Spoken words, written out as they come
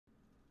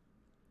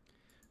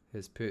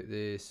has put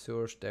the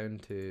source down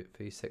to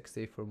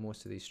 360 for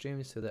most of these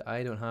streams so that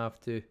I don't have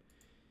to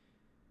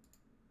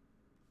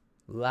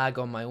lag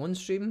on my own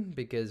stream,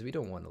 because we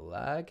don't want to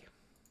lag.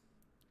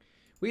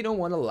 We don't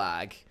want to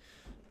lag.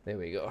 There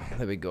we go.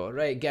 There we go.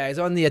 Right, guys,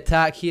 on the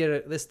attack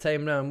here this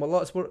time round. Well,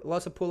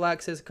 lots of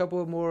poleaxes, a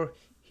couple more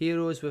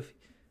heroes with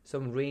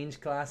some range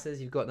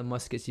classes. You've got the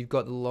muskets, you've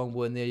got the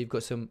longbow in there, you've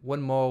got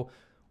one maul,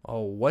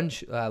 one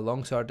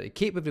long sword to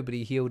keep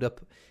everybody healed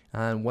up,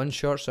 and one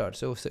short sword.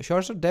 So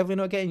short sword definitely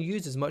not getting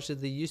used as much as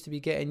they used to be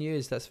getting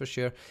used, that's for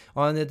sure.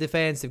 On the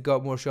defense, they've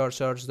got more short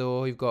swords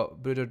though. You've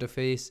got Brooder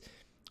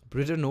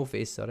no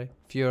face, sorry,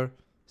 Fjord,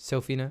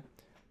 Sylphina.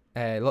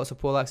 Lots of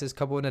poleaxes,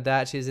 couple of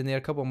NoBeaches in there,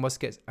 a couple of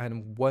muskets,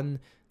 and one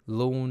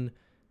lone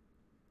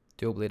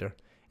dual blader.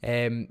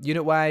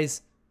 Unit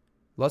wise,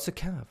 lots of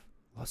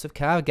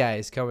cav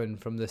guys coming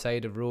from the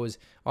side of Rose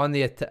on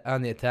the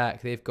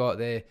attack. They've got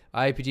the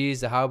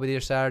IPGs, the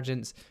Halberdier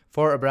Sergeants,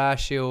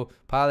 Fortebraccio,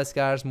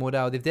 Paliscars,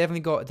 Modal. They've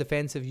definitely got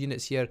defensive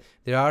units here.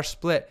 They are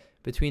split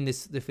between the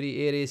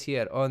three areas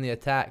here on the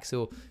attack,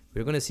 so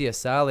we're going to see a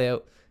sally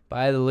out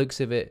by the looks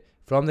of it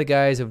from the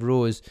guys of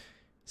Rose.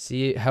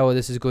 See how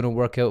this is going to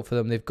work out for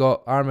them. They've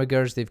got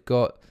Armigers, they've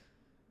got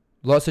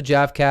lots of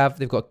Javcav,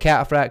 they've got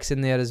Cataphracts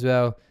in there as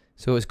well.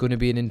 So it's going to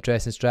be an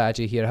interesting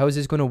strategy here. How is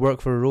this going to work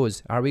for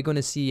Rose? Are we going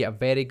to see a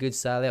very good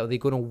sally out? Are they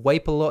going to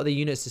wipe a lot of the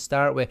units to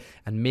start with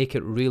and make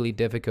it really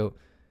difficult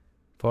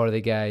for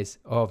the guys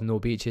of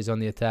NoBeaches on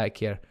the attack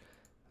here?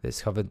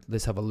 Let's have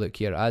a look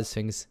here as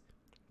things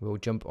will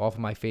jump off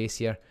my face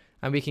here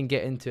and we can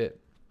get into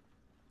it.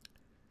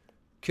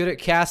 Kurak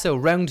Castle,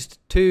 round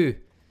 2.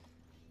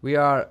 We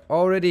are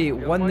already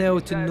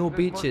 1-0 to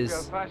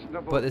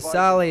NoBeaches, but the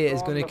sally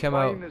is going to come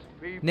out.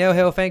 Nail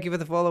Hill, thank you for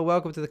the follow.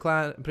 Welcome to the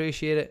clan.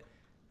 Appreciate it.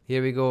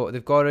 Here we go.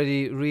 They've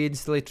already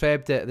reinstantly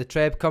trebbed it. The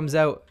treb comes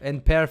out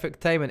in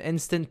perfect time. An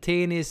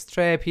instantaneous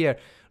treb here.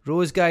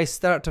 Rose guys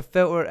start to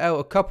filter out.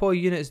 A couple of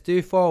units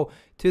do fall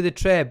to the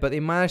treb, but they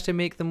manage to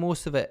make the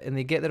most of it and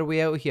they get their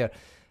way out here.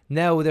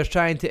 Now they're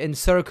trying to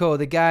encircle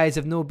the guys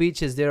of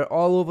NoBeaches. They're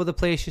all over the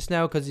place just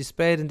now because they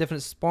spread in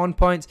different spawn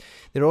points.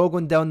 They're all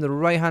going down the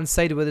right hand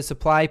side where the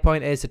supply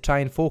point is to try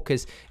and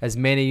focus as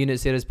many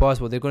units there as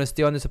possible. They're going to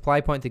stay on the supply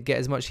point to get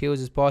as much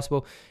heals as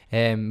possible.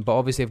 But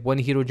obviously if one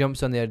hero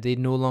jumps on there, they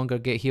no longer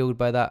get healed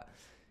by that.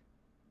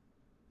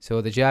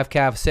 So the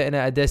Javcav sitting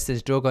at a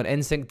distance. Drogon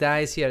Instinct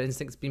dies here.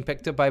 Instinct's been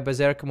picked up by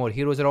Berserker mode.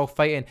 Heroes are all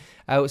fighting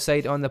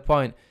outside on the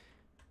point.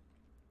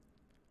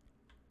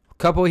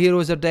 Couple of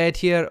heroes are dead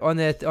here on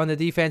the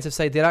defensive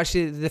side. They're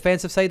actually, the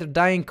defensive side are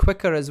dying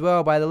quicker as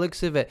well by the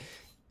looks of it.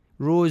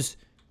 Rose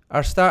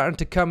are starting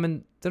to come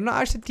and they're not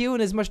actually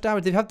dealing as much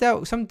damage. They've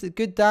had some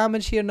good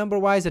damage here number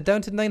wise. They're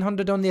down to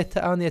 900 on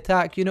the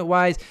attack unit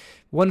wise,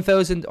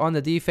 1000 on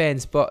the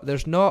defense, but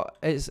there's not,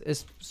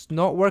 it's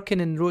not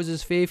working in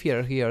Rose's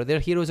favour here. Their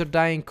heroes are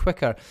dying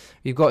quicker.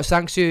 You've got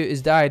Sanxu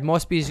is died.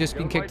 Mosby's just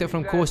been kicked out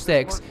from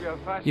Costex.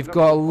 You've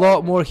got a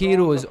lot more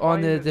heroes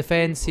on the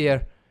defense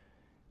here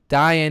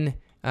dying.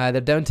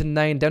 They're down to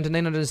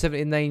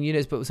 979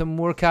 units, but some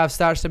more cav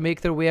starts to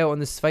make their way out on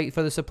this fight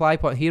for the supply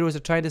point. Heroes are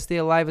trying to stay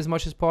alive as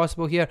much as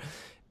possible here,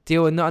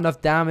 dealing not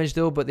enough damage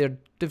though, but they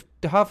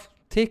have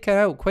taken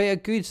out quite a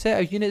good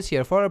set of units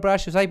here.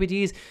 Fortebraccios,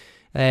 IPGs,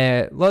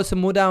 lots of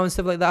Modal and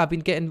stuff like that have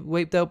been getting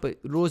wiped out, but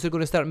Rose are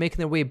going to start making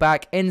their way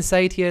back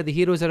inside here. The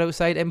heroes are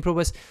outside.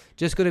 Improbus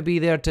just going to be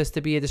there just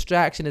to be a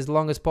distraction as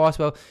long as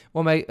possible.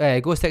 Oh my,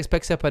 Ghost X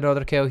picks up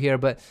another kill here,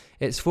 but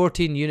it's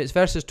 14 units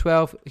versus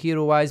 12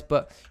 hero wise,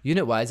 but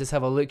unit wise, let's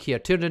have a look here.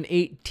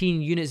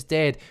 218 units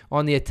dead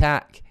on the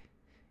attack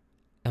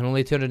and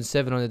only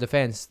 207 on the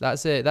defense.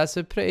 That's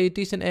a pretty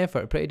decent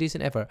effort.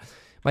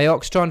 My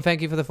Oxtron,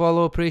 thank you for the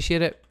follow,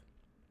 appreciate it.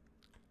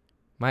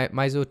 My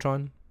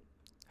Zotron,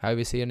 how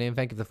you say your name,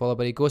 thank you for the follow,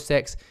 buddy. Ghost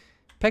X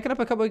picking up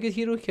a couple of good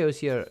hero kills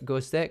here.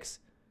 Ghost X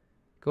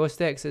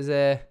is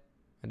it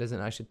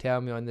doesn't actually tell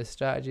me on this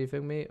strategy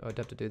thing, mate. I'd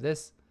have to do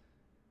this.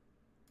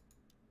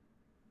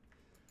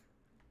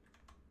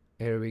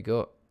 Here we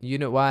go.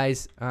 Unit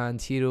wise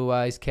and hero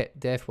wise,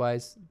 def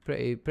wise,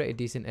 pretty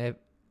decent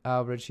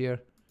average here.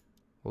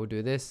 We'll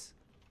do this.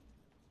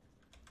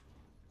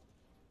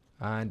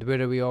 And where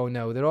are we all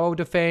now? They're all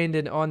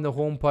defending on the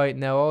home point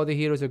now. All the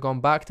heroes have gone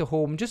back to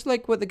home, just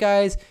like what the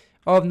guys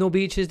of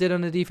NoBeaches did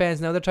on the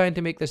defense. Now they're trying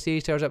to make their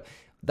siege towers up.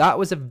 That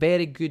was a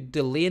very good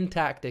delaying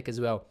tactic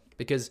as well,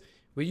 because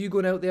when you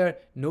going out there,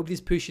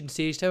 nobody's pushing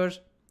siege towers,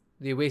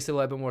 they waste a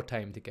little bit more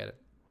time to get it.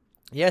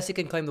 Yes, they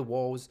can climb the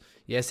walls.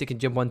 Yes, they can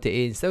jump onto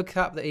A and still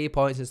cap the A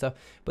points and stuff,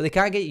 but they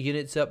can't get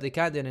units up. They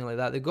can't do anything like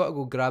that. They've got to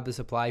go grab the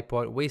supply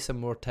point, waste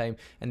some more time,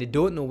 and they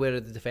don't know where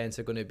the defense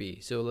are going to be.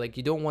 So, like,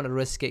 you don't want to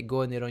risk it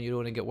going there on your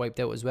own and get wiped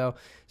out as well.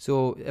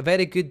 So, a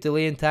very good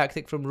delaying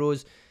tactic from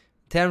Rose.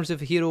 In terms of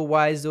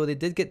hero-wise, though, they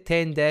did get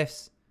 10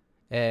 deaths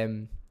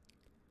in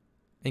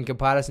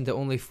comparison to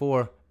only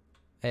 4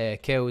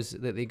 kills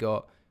that they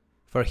got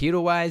for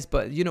hero-wise,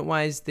 but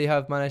unit-wise, they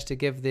have managed to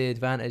give the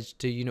advantage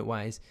to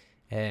unit-wise.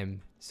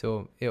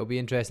 So it'll be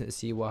interesting to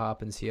see what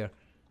happens here.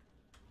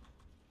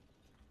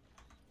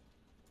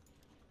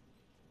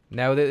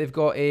 Now that they've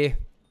got A,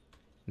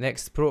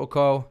 next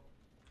protocol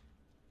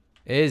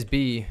is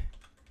B.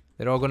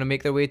 They're all going to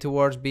make their way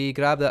towards B,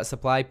 grab that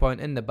supply point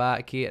in the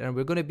back here, and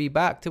we're going to be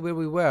back to where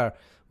we were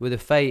with the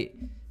fight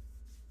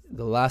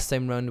the last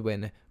time round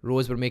when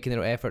Rose were making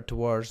their effort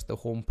towards the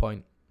home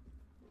point.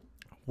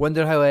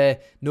 Wonder how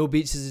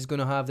NoBeaches is going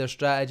to have their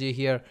strategy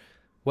here.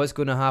 What's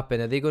going to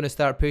happen? Are they going to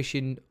start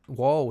pushing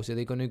walls? Are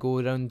they going to go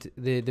around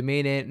the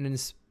main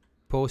entrance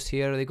post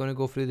here? Are they going to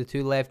go through the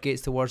 2 left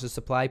gates towards the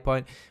supply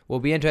point? We'll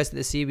be interested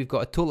to see. We've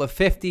got a total of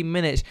 15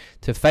 minutes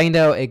to find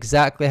out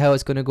exactly how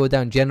it's going to go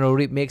down. General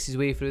Reap makes his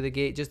way through the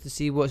gate just to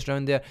see what's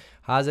around there.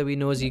 Has a wee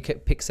nose, he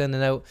picks in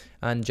and out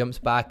and jumps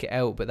back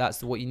out, but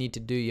that's what you need to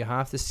do. You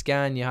have to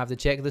scan, you have to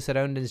check the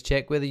surroundings,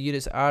 check where the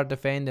units are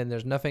defending.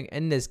 There's nothing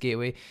in this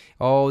gateway.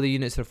 All the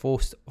units are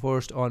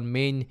forced on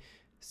main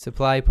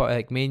supply point,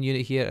 like main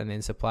unit here and then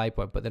supply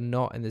point, but they're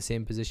not in the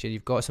same position.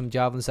 You've got some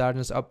javelin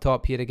sergeants up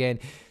top here again,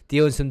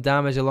 dealing some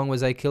damage along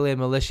with Zycilian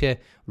militia,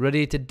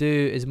 ready to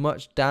do as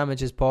much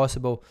damage as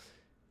possible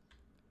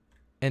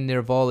in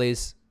their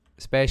volleys,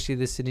 especially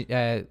the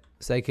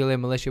Zycilian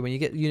militia. When you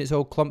get units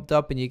all clumped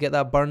up and you get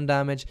that burn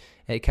damage,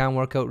 it can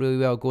work out really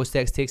well.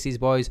 Ghostex takes these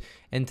boys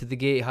into the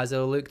gate, has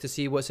a look to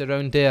see what's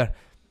around there.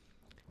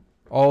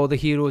 All the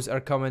heroes are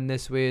coming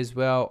this way as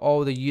well.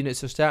 All the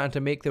units are starting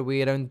to make their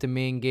way around the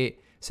main gate.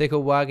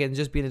 Cycle Wagon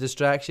just being a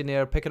distraction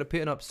there,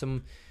 putting up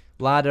some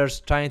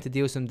ladders, trying to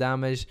deal some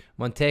damage.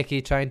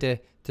 Monteki trying to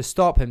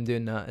stop him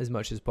doing that as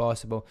much as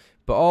possible.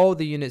 But all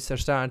the units are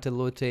starting to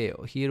rotate,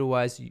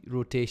 hero-wise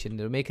rotation.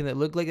 They're making it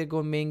look like they're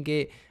going main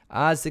gate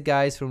as the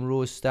guys from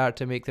Rose start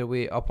to make their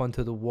way up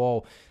onto the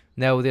wall.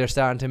 Now they're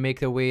starting to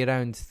make their way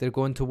around. They're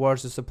going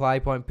towards the supply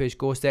point push.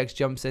 Ghostex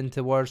jumps in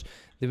towards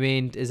the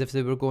main as if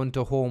they were going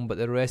to home, but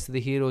the rest of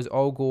the heroes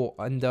all go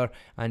under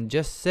and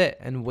just sit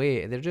and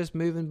wait. They're just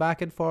moving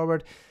back and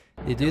forward.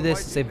 They do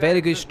this. It's a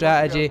very good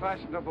strategy.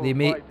 They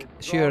make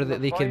sure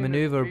that they can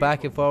maneuver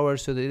back and forward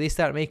so that they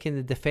start making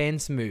the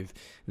defense move.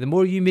 The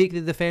more you make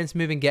the defense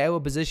move and get out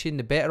of position,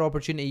 the better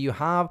opportunity you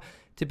have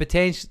to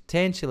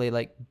potentially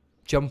like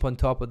jump on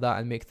top of that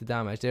and make the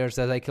damage. There's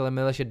the Zycilian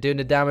militia doing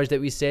the damage that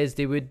we said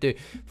they would do,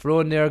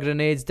 throwing their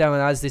grenades down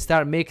as they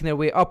start making their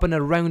way up and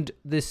around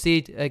the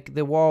seat, like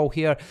the wall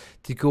here,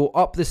 to go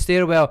up the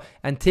stairwell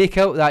and take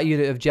out that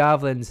unit of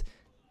javelins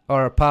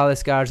or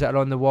palace guards that are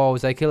on the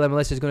walls. Zycilian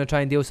militia is going to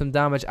try and deal some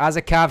damage as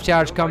a cav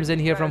charge comes in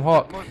here from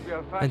Hawk,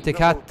 and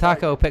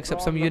Takao picks up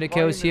some unit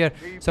kills here,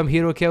 some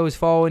hero kills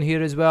falling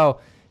here as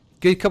well.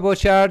 Good couple of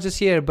charges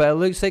here, but it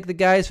looks like the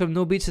guys from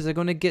NoBeaches are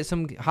going to get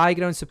some high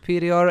ground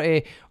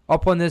superiority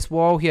up on this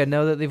wall here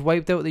now that they've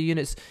wiped out the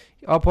units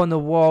up on the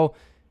wall.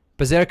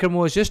 Berserker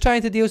Mo is just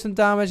trying to deal some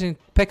damage and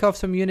pick off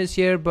some units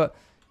here, but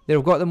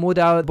they've got the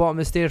modal at the bottom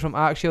of the stairs from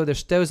Axial. There's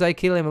still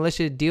Zycilian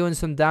militia dealing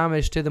some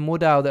damage to the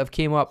modal that have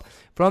came up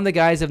from the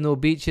guys of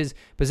NoBeaches.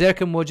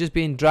 Berserker Mo just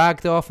being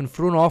dragged off and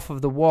thrown off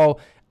of the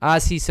wall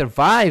as he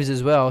survives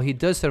as well. He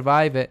does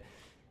survive it.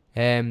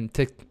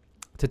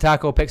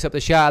 Tatako picks up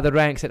the shot of the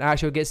ranks and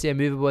Axial gets the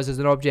immovables as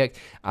an object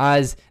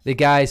as the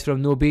guys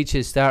from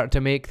NoBeaches start to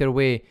make their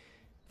way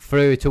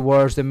through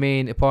towards the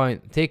main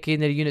point, taking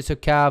their units of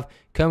cav,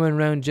 coming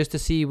round just to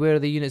see where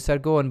the units are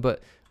going.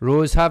 But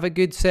Rose have a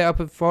good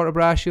setup of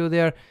Fortebraccio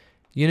there.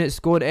 Units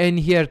going in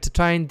here to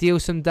try and deal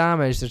some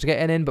damage. They're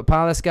getting in, but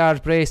Palace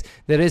Guards brace.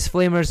 There is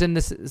flamers in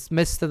the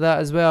midst of that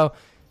as well.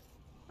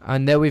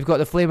 And now we've got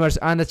the flamers,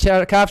 and the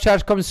cav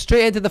charge comes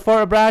straight into the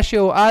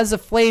Fortebraccio as the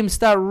flames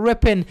start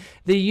ripping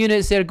the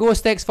units there.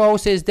 Ghostex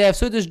falls to his death,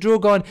 so does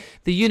Drogon.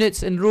 The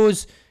units in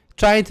Rose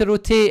trying to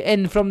rotate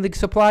in from the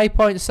supply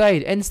point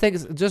side.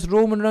 Instinct's just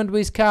roaming around with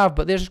his cav,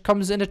 but there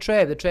comes in a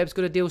Treb. The Treb's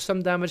going to deal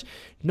some damage.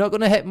 Not going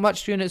to hit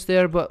much units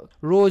there, but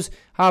Rose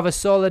have a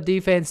solid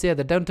defense there.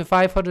 They're down to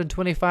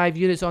 525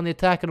 units on the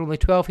attack and only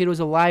 12 heroes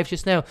alive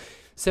just now.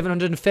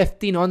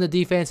 715 on the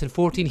defense and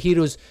 14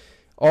 heroes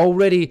all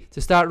ready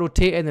to start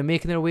rotating and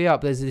making their way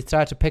up as they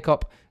try to pick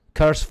up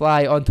Curse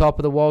Fly on top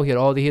of the wall here.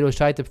 All the heroes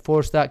try to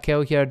force that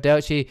kill here.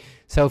 Daichi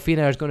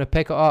Salfina is going to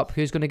pick it up.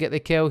 Who's going to get the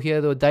kill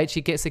here though?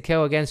 Daichi gets the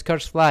kill against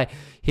Curse Fly.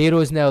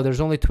 Heroes now. There's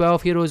only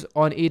 12 heroes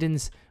on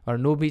Eden's or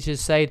NoBeaches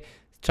side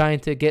trying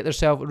to get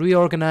themselves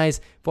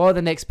reorganized for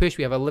the next push.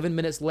 We have 11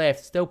 minutes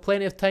left. Still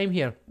plenty of time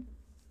here.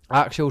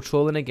 Actual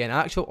trolling again.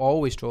 Actual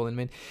always trolling,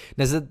 man.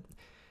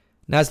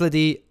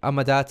 Nazladi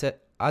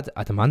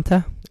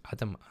Adamanta.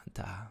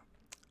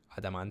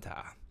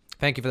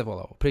 Thank you for the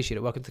follow. Appreciate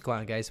it. Welcome to the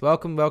clan, guys.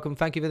 Welcome.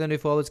 Thank you for the new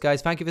follows,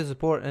 guys. Thank you for the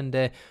support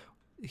and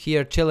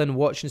here chilling,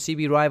 watching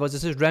Seabee Rivals.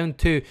 This is round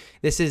 2.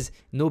 This is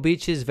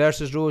NoBeaches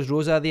versus Rose.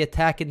 Rose are the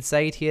attacking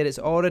side here. It's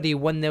already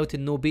 1-0 to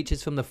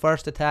NoBeaches from the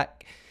first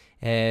attack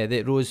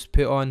that Rose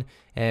put on.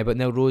 But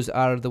now Rose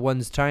are the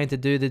ones trying to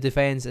do the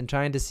defense and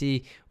trying to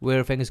see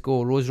where things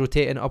go. Rose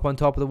rotating up on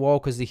top of the wall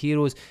because the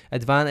heroes'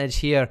 advantage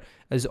here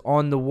is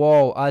on the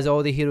wall as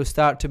all the heroes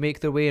start to make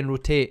their way and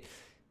rotate.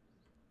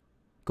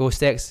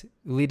 Ghostex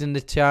leading the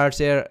charge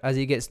there as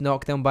he gets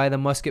knocked down by the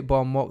musket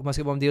bomb.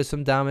 Musket bomb deals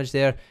some damage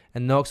there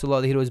and knocks a lot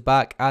of the heroes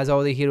back as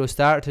all the heroes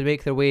start to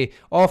make their way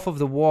off of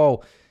the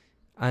wall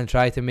and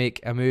try to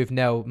make a move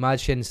now.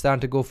 Madshin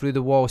starting to go through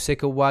the wall.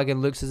 Sickle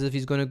Wagon looks as if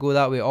he's going to go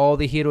that way. All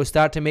the heroes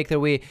start to make their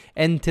way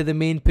into the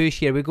main push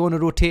here. We're going to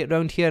rotate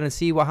around here and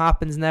see what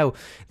happens now.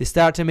 They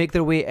start to make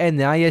their way in.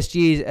 The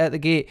ISGs at the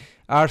gate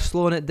are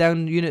slowing it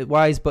down unit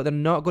wise, but they're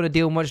not going to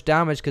deal much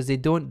damage because they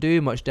don't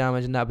do much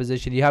damage in that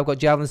position. You have got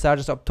Javelin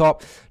Sergeants up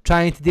top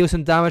trying to deal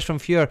some damage from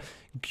Fjord.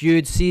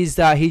 Good sees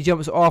that. He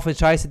jumps off and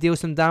tries to deal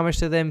some damage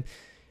to them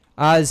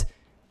as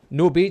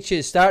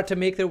NoBeaches start to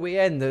make their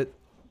way in. The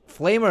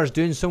Flamers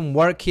doing some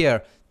work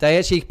here.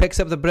 Daichi picks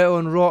up the Brittle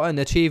and Rotten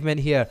achievement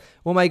here.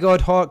 Oh my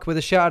god, Hawk with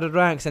the Shattered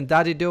Ranks, and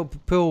Daddy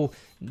Pool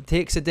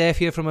takes a death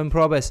here from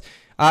Improbus.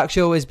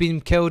 Actual is being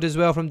killed as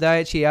well from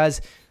Daichi as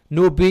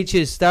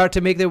NoBeaches start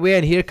to make their way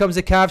in. Here comes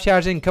the Cav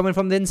charging coming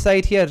from the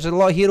inside here. There's a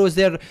lot of heroes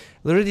there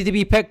ready to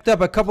be picked up.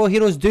 A couple of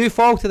heroes do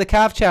fall to the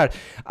Cav charge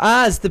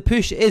as the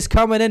push is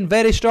coming in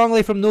very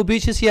strongly from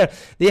NoBeaches here.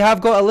 They have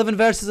got 11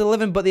 versus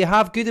 11, but they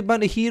have good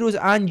amount of heroes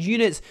and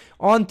units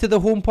onto the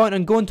home point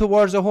and going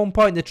towards the home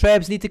point. The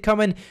Trebs need to come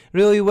in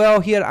really well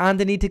here and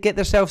they need to get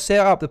themselves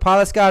set up. The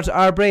Palace Guards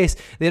are braced.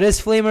 There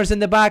is Flamers in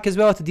the back as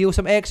well to deal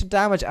some extra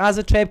damage as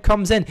the Treb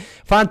comes in.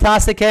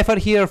 Fantastic effort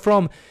here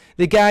from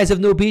the guys of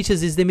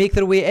NoBeaches as they make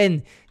their way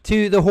in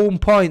to the home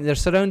point. They're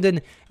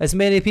surrounding as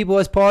many people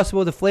as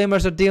possible. The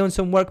Flamers are doing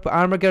some work, but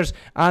Armagers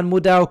and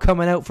Modal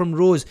coming out from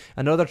Rose.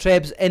 Another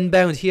Trebs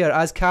inbound here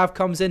as Cav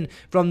comes in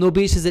from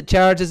NoBeaches. It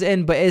charges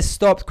in, but is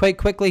stopped quite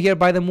quickly here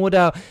by the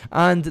Modal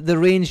and the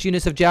ranged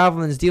units of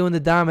Javelins dealing the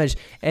damage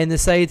in the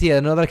side here.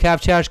 Another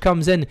Cav charge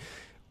comes in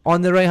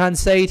on the right hand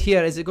side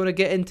here. Is it going to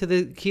get into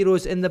the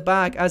heroes in the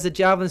back as the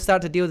Javelins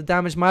start to deal the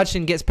damage?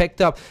 Madshin gets picked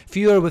up.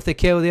 Fjord with the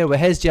kill there with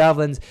his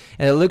Javelins,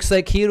 and it looks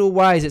like hero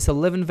wise it's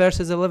 11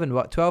 versus 11,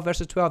 what, 12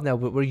 versus 12 now,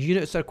 but where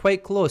units are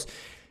quite close.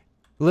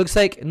 Looks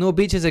like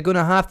NoBeaches are going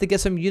to have to get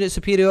some unit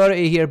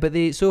superiority here, but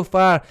they so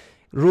far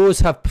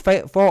Rose have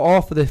fought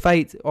off the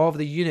fight of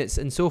the units,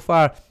 and so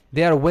far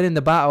they are winning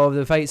the battle of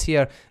the fights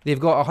here. They've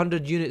got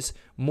 100 units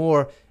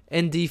more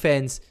in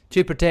defense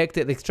to protect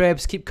it. The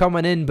Trebs keep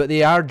coming in, but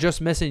they are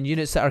just missing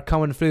units that are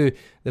coming through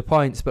the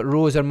points. But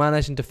Rose are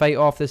managing to fight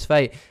off this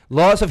fight.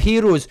 Lots of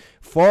heroes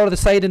for the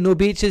side of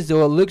NoBeaches,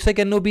 though. It looks like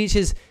a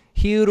NoBeaches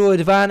hero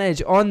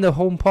advantage on the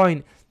home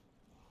point.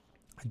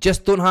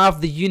 Just don't have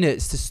the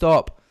units to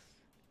stop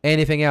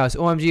anything else.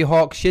 OMG,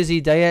 Hawk,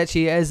 Shizzy,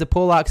 Daichi is the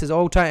Polaxes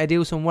all trying to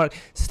deal some work,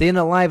 staying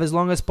alive as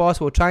long as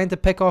possible, trying to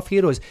pick off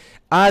heroes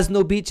as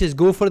NoBeaches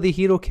go for the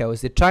hero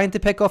kills. They're trying to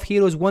pick off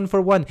heroes one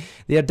for one.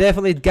 They are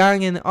definitely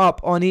ganging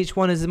up on each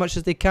one as much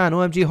as they can.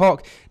 OMG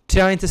Hawk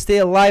trying to stay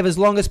alive as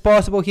long as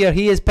possible here.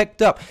 He is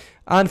picked up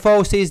and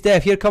falls to his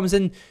death. Here comes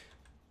in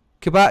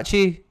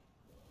Kibachi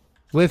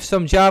with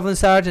some Javelin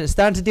Sergeants,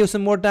 starting to deal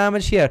some more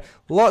damage here.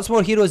 Lots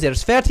more heroes there.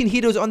 There's 13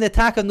 heroes on the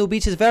attack of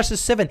NoBeaches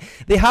versus 7.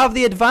 They have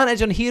the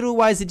advantage on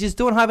hero-wise. They just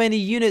don't have any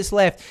units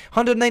left.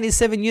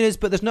 197 units,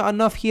 but there's not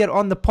enough here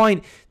on the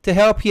point to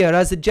help here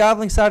as the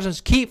Javelin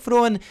Sergeants keep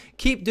throwing,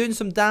 keep doing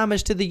some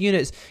damage to the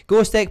units.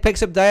 Ghost Egg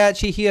picks up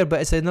Daichi here, but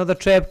it's another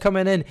Treb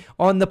coming in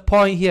on the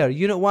point here.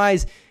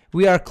 Unit-wise,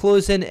 we are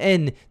closing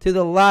in to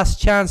the last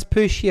chance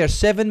push here.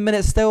 7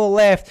 minutes still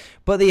left,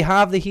 but they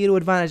have the hero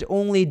advantage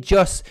only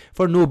just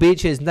for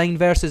NoBeaches. 9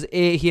 versus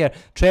 8 here.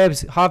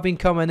 Trebs have been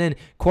coming in.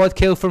 Quad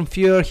kill from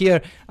Fjord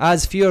here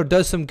as Fjord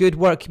does some good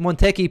work.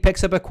 Monteki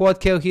picks up a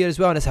quad kill here as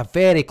well, and it's a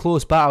very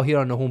close battle here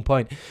on the home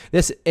point.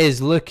 This is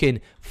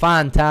looking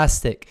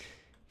fantastic.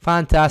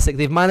 Fantastic.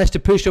 They've managed to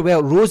push away.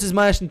 Rose is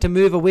managing to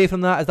move away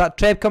from that. As that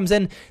Treb comes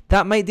in,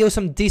 that might deal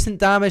some decent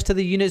damage to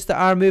the units that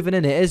are moving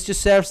in. It is just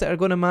Serfs that are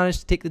going to manage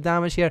to take the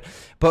damage here.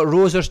 But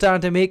Rose are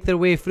starting to make their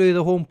way through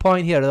the home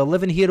point here. The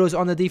 11 heroes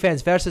on the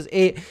defense versus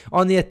 8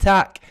 on the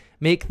attack.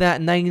 Make that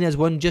 9 as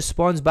one just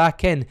spawns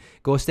back in.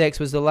 Ghost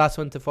X was the last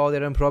one to fall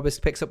there, and Probus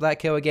picks up that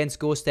kill against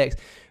Ghost X.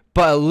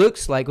 But it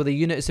looks like with the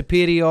unit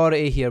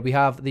superiority here, we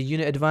have the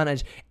unit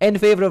advantage in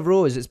favour of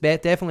Rose. It's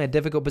definitely a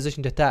difficult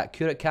position to attack.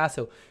 Kurak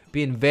Castle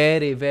being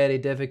very, very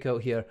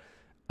difficult here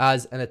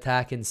as an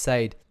attacking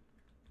side.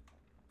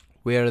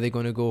 Where are they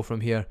going to go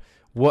from here?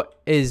 What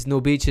is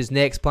NoBeaches'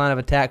 next plan of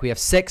attack? We have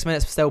 6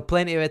 minutes, still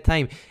plenty of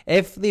time.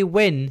 If they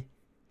win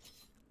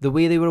the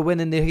way they were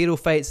winning the hero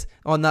fights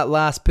on that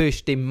last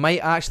push, they might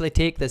actually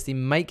take this. They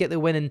might get the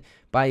winning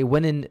by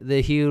winning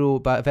the hero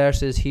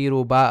versus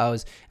hero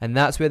battles, and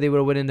that's where they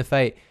were winning the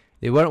fight.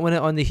 They weren't winning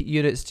on the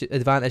units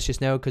advantage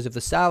just now because of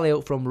the sally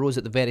out from Rose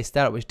at the very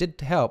start, which did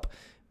help,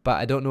 but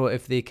I don't know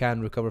if they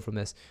can recover from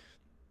this.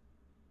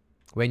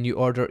 When you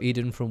order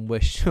Eden from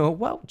Wish. Oh,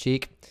 well,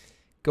 cheek.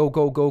 Go,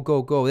 go, go,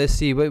 go, go. Let's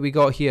see what we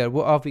got here.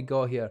 What have we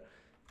got here?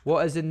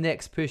 What is the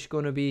next push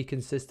going to be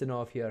consistent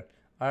of here?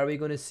 Are we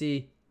going to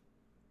see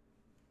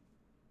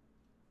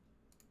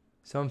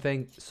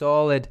something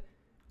solid?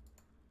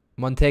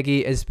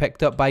 Montegi is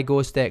picked up by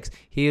Ghost X.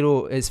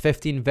 Hero is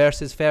 15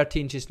 versus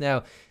 13 just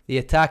now. The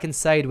attacking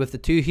side with the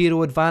 2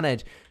 hero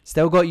advantage.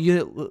 Still got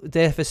unit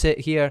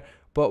deficit here,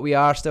 but we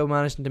are still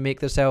managing to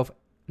make themselves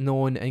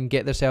known and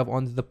get themselves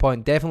onto the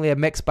point. Definitely a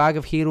mixed bag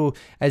of hero,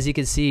 as you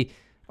can see,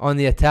 on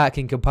the attack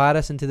in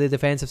comparison to the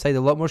defensive side. A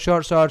lot more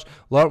short swords,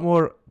 a lot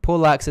more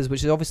poleaxes,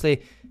 which is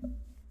obviously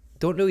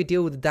don't really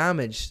deal with the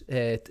damage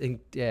the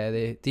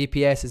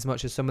DPS as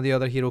much as some of the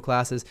other hero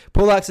classes.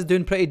 Poleaxe is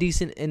doing pretty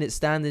decent in its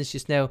standings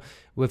just now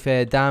with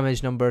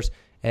damage numbers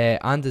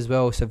and as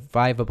well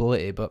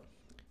survivability. But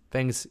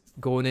things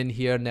going in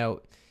here now.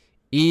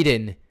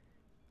 Eden,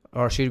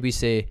 or should we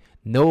say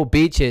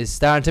NoBeaches,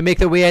 starting to make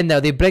their way in now.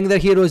 They bring their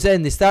heroes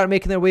in. They start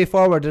making their way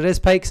forward. There is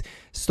Pikes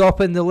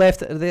stopping the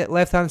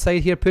left hand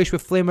side here. Push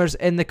with Flamers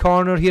in the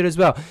corner here as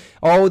well.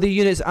 All the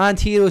units and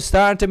heroes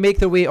starting to make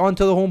their way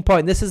onto the home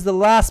point. This is the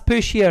last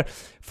push here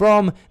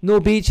from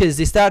NoBeaches.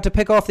 They start to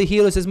pick off the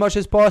heroes as much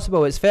as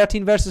possible. It's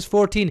 13 versus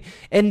 14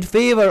 in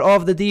favour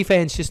of the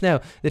defence just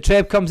now. The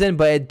Treb comes in,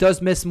 but it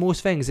does miss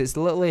most things. It's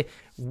literally...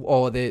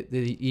 Oh, the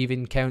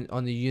even count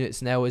on the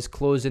units now is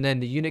closing in.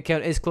 The unit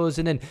count is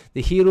closing in.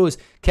 The heroes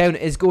count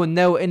is going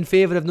now in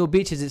favour of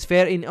NoBeaches. It's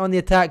 13 on the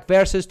attack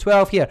versus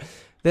 12 here.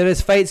 There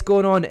is fights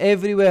going on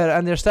everywhere,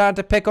 and they're starting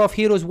to pick off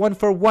heroes one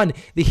for one.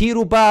 The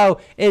hero bow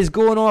is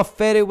going off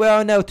very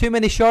well now. Too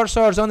many short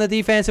swords on the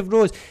defensive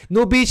rows.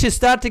 NoBeaches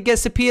start to get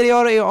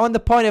superiority on the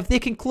point. If they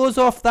can close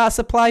off that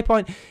supply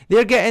point,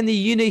 they're getting the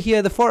unit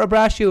here. The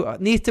Fortebraccio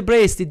needs to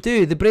brace. They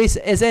do. The brace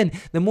is in.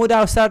 The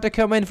modal start to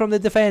come in from the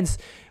defence.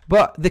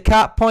 But the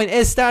cap point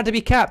is starting to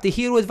be capped. The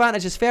hero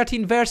advantage is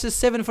 13 versus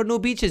 7 for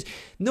NoBeaches.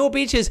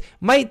 NoBeaches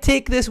might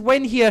take this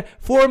win here.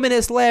 4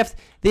 minutes left.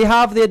 They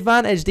have the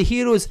advantage. The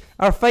heroes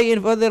are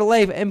fighting for their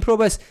life.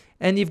 Improbus.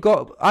 And you've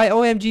got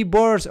OMG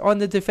Boars on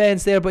the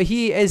defense there. But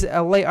he is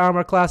a light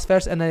armor class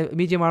first and a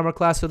medium armor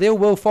class. So they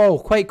will fall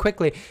quite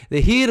quickly.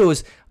 The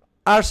heroes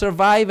are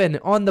surviving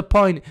on the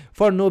point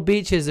for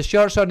NoBeaches. The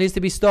short sword needs to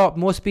be stopped.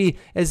 Mosby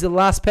is the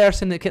last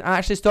person that can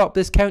actually stop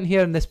this count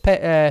here in this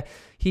pit.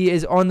 He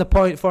is on the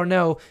point for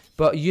now,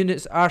 but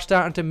units are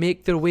starting to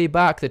make their way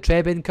back. The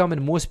Treb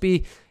incoming.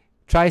 Mosby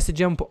tries to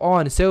jump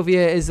on.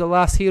 Sylvia is the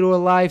last hero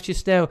alive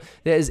just now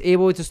that is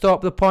able to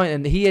stop the point,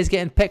 and he is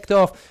getting picked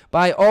off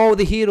by all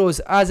the heroes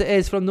as it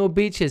is from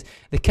NoBeaches.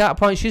 The cap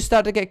point should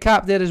start to get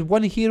capped. There is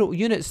one hero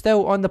unit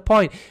still on the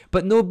point,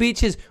 but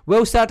NoBeaches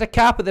will start to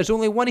cap it. There's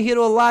only one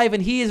hero alive,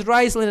 and he is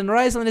Riesling, and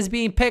Riesling is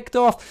being picked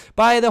off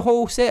by the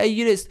whole set of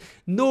units.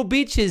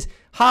 NoBeaches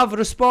have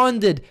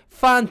responded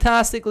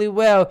fantastically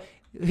well.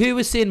 Who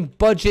was saying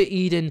budget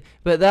Eden?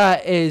 But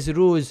that is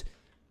Rose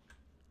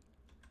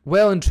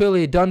well and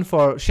truly done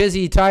for.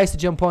 Shizzy tries to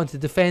jump on to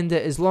defend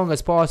it as long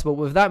as possible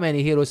with that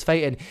many heroes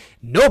fighting.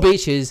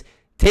 NoBeaches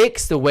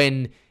takes the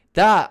win.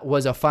 That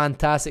was a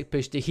fantastic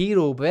push. The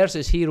hero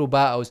versus hero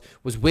battles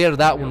was where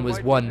that one was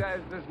won.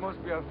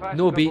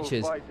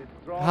 NoBeaches.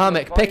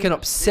 Hammock picking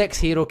up 6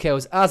 hero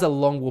kills as a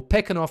longbow,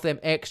 picking off them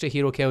extra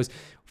hero kills.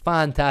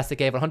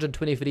 Fantastic ever.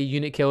 123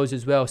 unit kills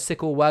as well.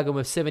 Sickle Wagon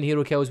with 7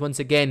 hero kills once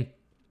again.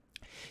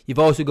 You've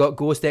also got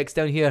Ghost X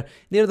down here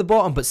near the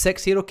bottom, but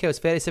 6 hero kills,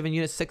 37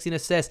 units, 16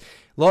 assists.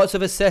 Lots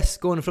of assists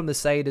going from the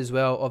side as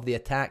well of the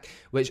attack,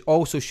 which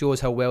also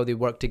shows how well they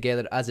work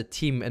together as a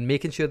team and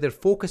making sure they're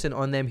focusing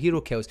on them hero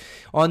kills.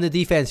 On the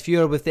defense,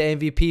 Fjord with the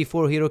MVP,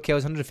 4 hero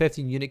kills,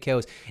 115 unit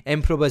kills.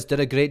 Improbus did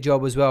a great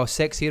job as well,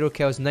 6 hero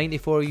kills,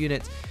 94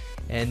 units.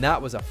 And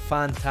that was a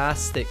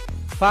fantastic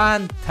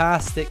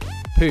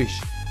push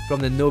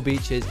from the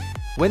NoBeaches.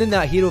 Winning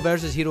that hero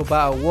versus hero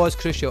battle was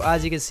crucial.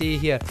 As you can see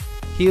here,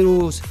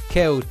 heroes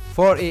killed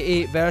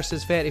 48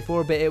 versus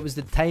 34, but it was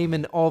the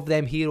timing of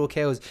them hero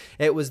kills.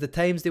 It was the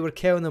times they were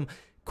killing them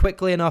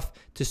quickly enough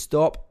to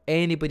stop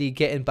anybody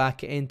getting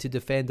back in to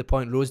defend the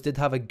point. Rose did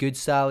have a good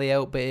sally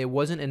out, but it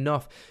wasn't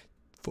enough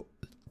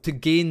to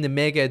gain the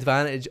mega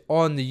advantage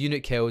on the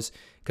unit kills,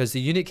 because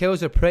the unit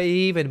kills are pretty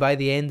even by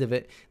the end of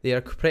it. They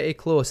are pretty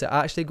close. It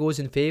actually goes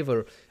in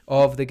favour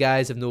of the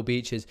guys of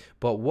NoBeaches,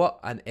 but what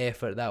an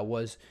effort that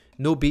was.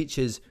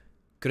 NoBeaches,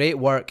 great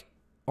work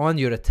on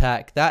your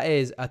attack. That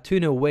is a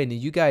 2-0 win.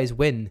 You guys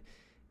win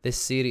this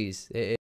series.